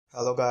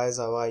Hello guys,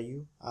 how are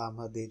you? I'm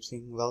Hardeep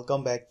Singh.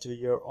 Welcome back to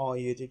your own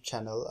YouTube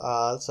channel,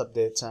 IELTS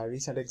updates and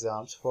recent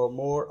exams. For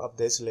more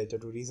updates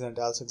related to recent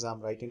IELTS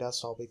exam, writing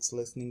test topics,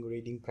 listening,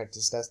 reading,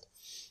 practice test,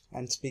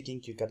 and speaking,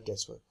 you got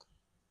guesswork.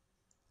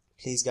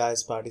 Please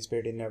guys,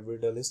 participate in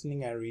everyday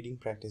listening and reading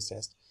practice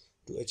test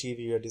to achieve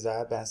your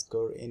desired best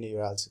score in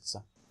your IELTS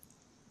exam.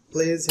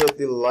 Please hit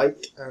the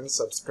like and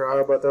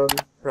subscribe button.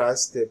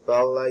 Press the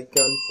bell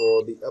icon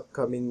for the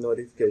upcoming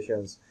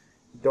notifications.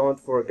 Don't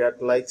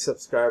forget like,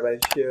 subscribe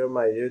and share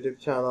my YouTube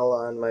channel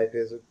and my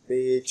Facebook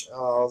page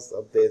as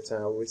updates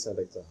and recent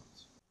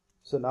exams.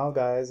 So now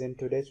guys, in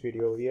today's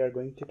video we are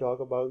going to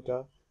talk about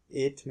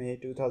 8th May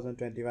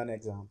 2021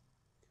 exam.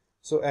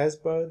 So as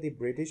per the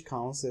British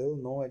Council,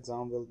 no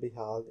exam will be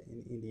held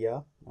in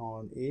India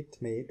on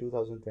 8th May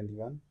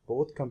 2021.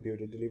 Both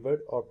computer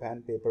delivered or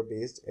pen paper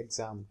based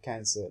exam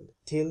cancelled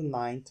till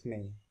 9th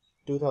May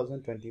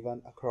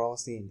 2021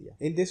 across India.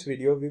 In this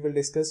video, we will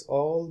discuss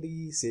all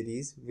the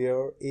cities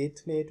where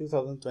 8th May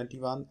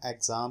 2021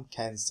 exam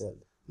cancelled.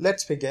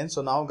 Let's begin.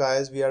 So now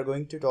guys, we are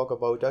going to talk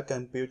about a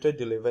computer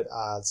delivered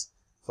IELTS.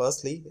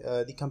 Firstly,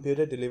 the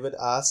computer delivered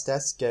IELTS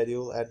test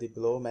schedule at the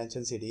below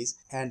mentioned cities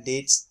and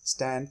dates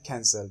stand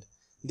cancelled.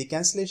 The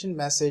cancellation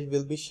message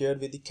will be shared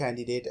with the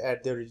candidate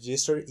at their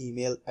registered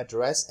email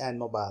address and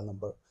mobile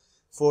number.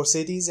 For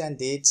cities and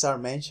dates are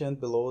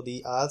mentioned below,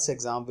 the IELTS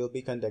exam will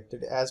be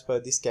conducted as per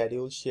the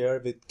schedule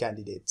shared with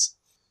candidates.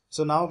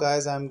 So now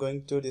guys, I am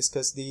going to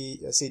discuss the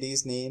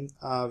cities name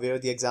where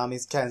the exam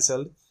is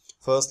cancelled.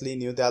 Firstly,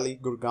 New Delhi,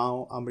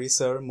 Gurgaon,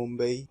 Amritsar,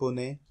 Mumbai,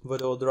 Pune,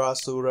 Vadodara,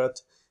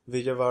 Surat,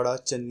 Vijayawada,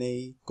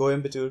 Chennai,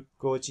 Coimbatore,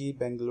 Kochi,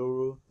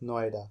 Bengaluru,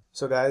 Noida.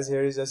 So guys,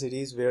 here is the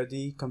cities where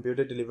the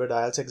computer delivered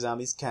IELTS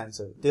exam is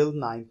cancelled till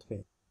 9th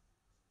May.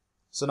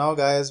 So now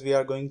guys, we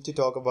are going to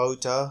talk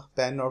about a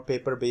pen or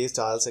paper based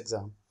IELTS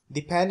exam.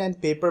 The pen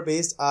and paper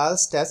based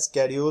IELTS test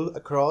schedule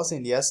across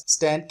India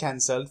stand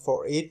cancelled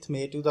for 8th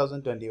May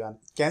 2021.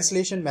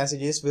 Cancellation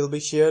messages will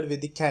be shared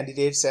with the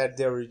candidates at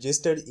their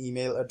registered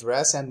email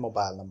address and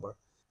mobile number.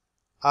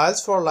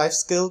 IELTS for life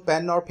skill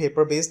pen or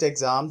paper based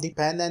exam. The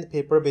pen and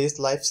paper based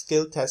life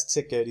skill test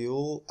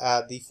schedule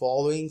at the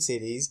following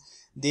cities.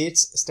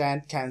 Dates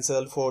stand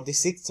cancelled for the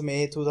 6th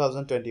May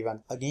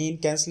 2021. Again,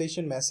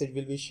 cancellation message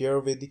will be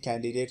shared with the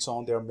candidates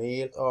on their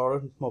mail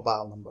or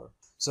mobile number.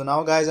 So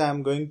now guys, I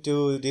am going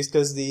to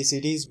discuss the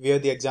cities where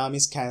the exam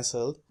is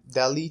cancelled.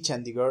 Delhi,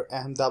 Chandigarh,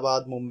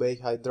 Ahmedabad, Mumbai,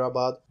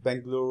 Hyderabad,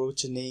 Bengaluru,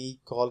 Chennai,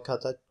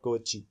 Kolkata,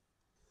 Kochi.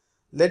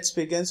 Let's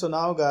begin. So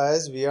now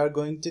guys, we are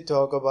going to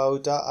talk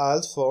about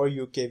IELTS for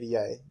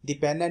UKVI. The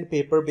pen and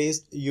paper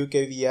based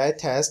UKVI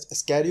test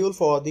schedule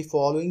for the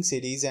following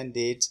cities and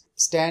dates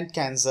stand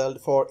cancelled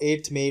for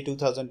 8th May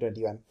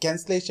 2021.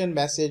 Cancellation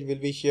message will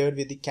be shared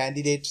with the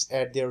candidates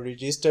at their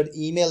registered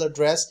email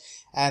address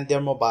and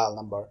their mobile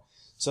number.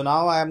 So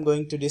now I am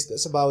going to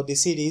discuss about the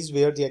cities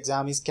where the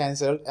exam is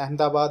cancelled: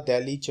 Ahmedabad,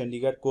 Delhi,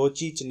 Chandigarh,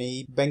 Kochi,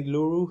 Chennai,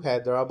 Bengaluru,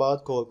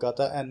 Hyderabad,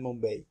 Kolkata and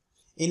Mumbai.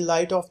 In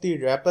light of the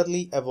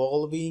rapidly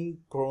evolving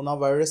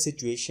coronavirus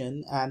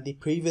situation and the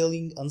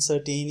prevailing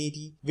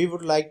uncertainty, we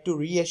would like to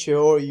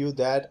reassure you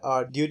that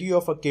our duty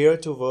of care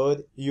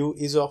toward you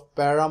is of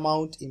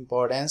paramount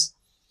importance.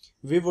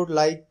 We would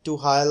like to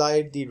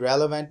highlight the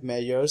relevant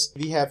measures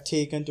we have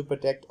taken to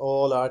protect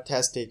all our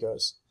test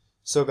takers.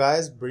 So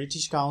guys,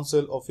 British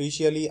Council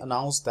officially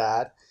announced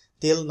that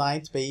till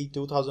 9th May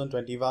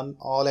 2021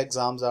 all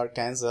exams are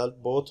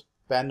cancelled, both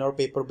pen or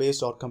paper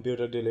based or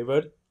computer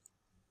delivered.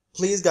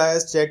 Please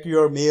guys, check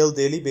your mail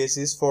daily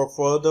basis for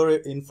further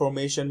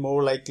information.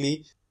 More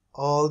likely,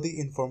 all the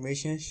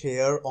information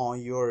share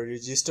on your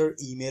registered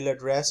email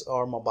address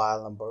or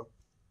mobile number.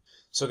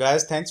 So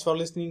guys, thanks for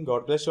listening.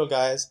 God bless you all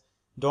guys.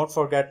 Don't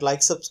forget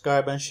like,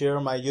 subscribe and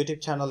share my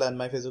YouTube channel and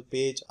my Facebook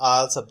page,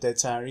 IELTS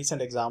updates and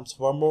recent exams.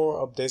 For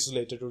more updates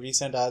related to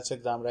recent IELTS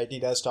exam,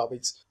 writing test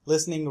topics,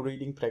 listening,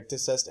 reading,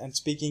 practice test and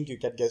speaking, you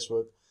get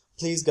guesswork.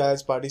 Please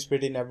guys,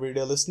 participate in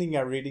everyday listening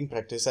and reading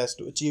practice test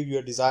to achieve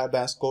your desired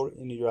best score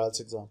in your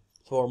IELTS exam.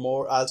 For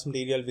more IELTS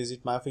material,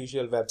 visit my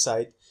official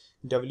website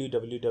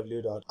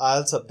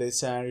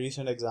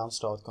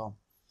www.ieltsupdatesandrecentexams.com.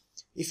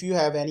 If you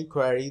have any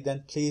query,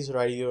 then please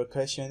write your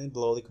question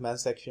below the comment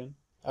section.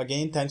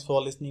 Again, thanks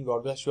for listening.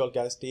 God bless you all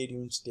guys. Stay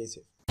tuned, stay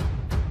safe.